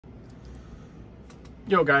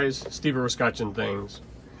Yo guys, Steve over Scotchin' Things.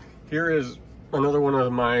 Here is another one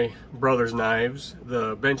of my brother's knives,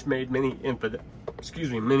 the Benchmade Mini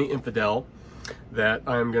Infidel, that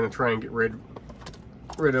I'm gonna try and get rid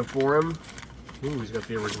of for him. Ooh, he's got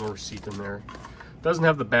the original receipt in there. Doesn't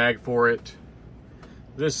have the bag for it.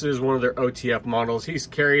 This is one of their OTF models. He's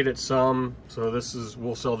carried it some, so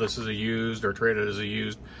we'll sell this as a used or trade it as a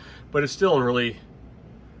used, but it's still in really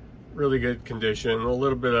good condition. A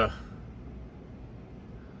little bit of,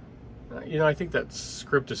 you know, I think that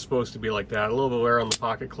script is supposed to be like that. A little bit of wear on the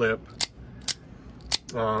pocket clip.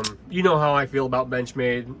 You know how I feel about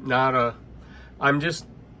Benchmade. I'm just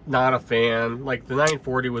not a fan. Like the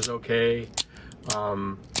 940 was okay.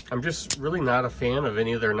 I'm just really not a fan of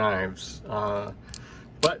any of their knives.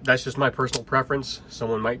 But that's just my personal preference.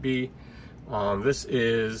 Someone might be. This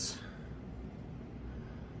is,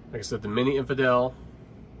 like I said, the Mini Infidel.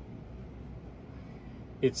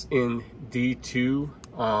 It's in D2.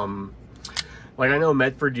 Like I know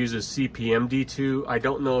Medford uses CPM D2. I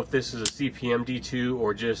don't know if this is a CPM D2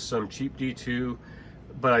 or just some cheap D2,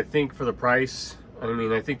 but I think for the price, I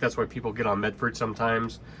mean, I think that's why people get on Medford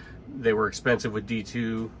sometimes. They were expensive with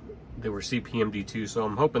D2. They were CPM D2, so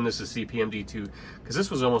I'm hoping this is CPM D2 because this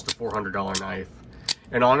was almost a $400 knife.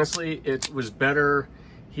 And honestly, it was better.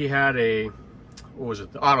 He had a, what was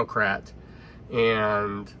it, the Autocrat,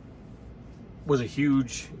 and was a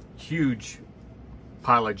huge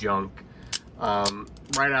pile of junk.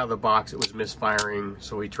 Right out of the box, it was misfiring,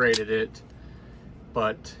 so he traded it.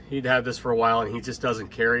 But he'd had this for a while, and he just doesn't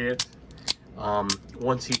carry it.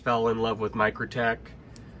 Once he fell in love with Microtech,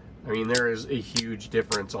 I mean, there is a huge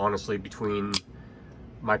difference, honestly, between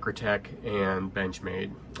Microtech and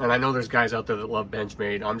Benchmade. And I know there's guys out there that love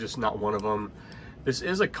Benchmade. I'm just not one of them. This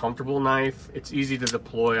is a comfortable knife. It's easy to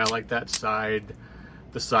deploy. I like that the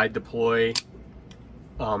side deploy,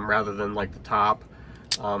 rather than like the top.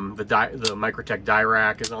 The Microtech die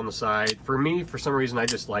rack is on the side. For me, for some reason, I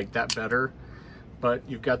just like that better. But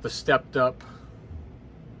you've got the stepped up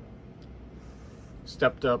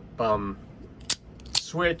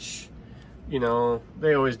switch. You know,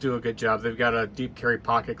 they always do a good job. They've got a deep carry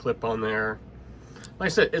pocket clip on there. Like I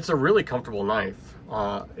said, it's a really comfortable knife.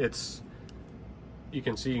 You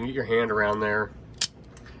can see, you can get your hand around there.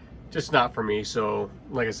 Just not for me. So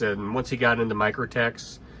like I said, once he got into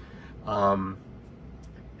Microtechs,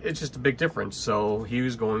 it's just a big difference. So he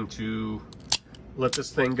was going to let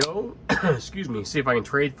this thing go, excuse me, see if I can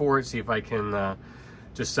trade for it, see if I can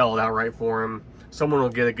just sell it outright for him. Someone will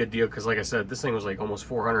get a good deal, because like I said, this thing was like almost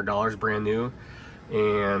 $400 brand new,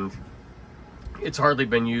 and it's hardly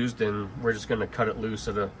been used, and we're just going to cut it loose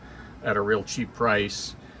at a real cheap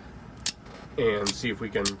price and see if we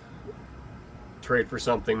can trade for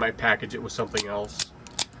something. Might package it with something else.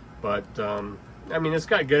 But I mean, it's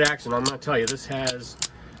got good action. I'm going to tell you, this has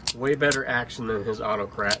way better action than his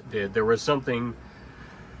Autocrat did. There was something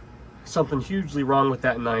hugely wrong with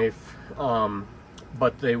that knife,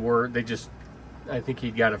 but I think he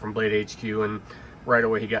got it from Blade HQ, and right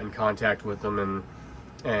away he got in contact with them,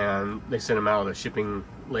 and they sent him out a shipping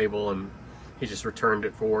label, and he just returned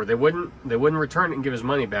it for, they wouldn't return it and give his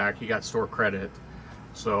money back. He got store credit.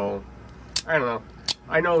 So I don't know.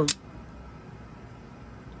 I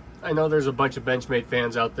know there's a bunch of Benchmade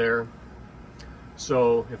fans out there.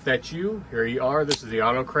 So if that's you, here you are. This is the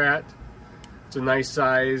Autocrat. It's a nice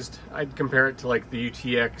sized, I'd compare it to like the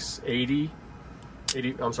UTX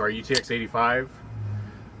 85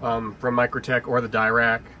 from Microtech, or the die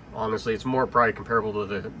rack. Honestly, it's more probably comparable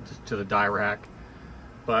to the die rack.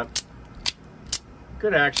 But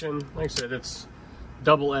good action. Like I said, it's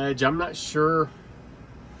double edge. I'm not sure,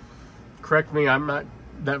 correct me, I'm not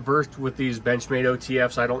that versed with these Benchmade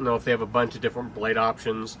OTFs. I don't know if they have a bunch of different blade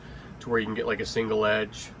options to where you can get like a single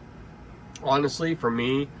edge. Honestly, for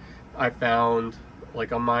me, I found,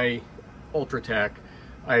 like on my Ultratech,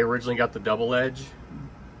 I originally got the double edge,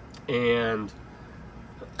 and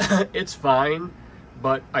it's fine,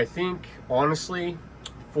 but I think honestly,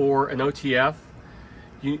 for an OTF,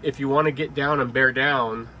 if you want to get down and bear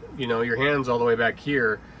down, you know, your hand's all the way back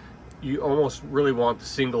here, you almost really want the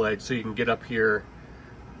single edge so you can get up here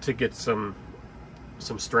to get some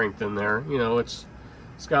strength in there. You know, it's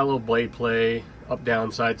got a little blade play, up,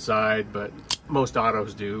 down, side, side, but most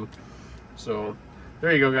autos do. So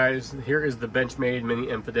there you go, guys. Here is the Benchmade Mini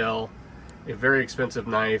Infidel, a very expensive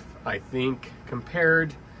knife, I think,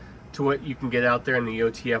 compared to what you can get out there in the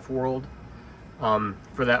OTF world.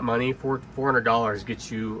 For that money, $400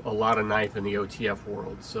 gets you a lot of knife in the OTF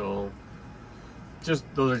world. So those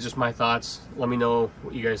are just my thoughts. Let me know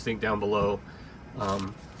what you guys think down below.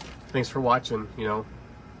 Thanks for watching. You know,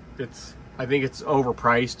 I think it's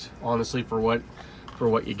overpriced, honestly, for for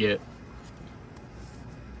what you get.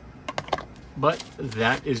 But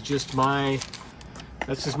that is just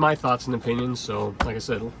that's just my thoughts and opinions. So like I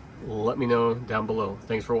said, let me know down below.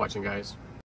 Thanks for watching, guys.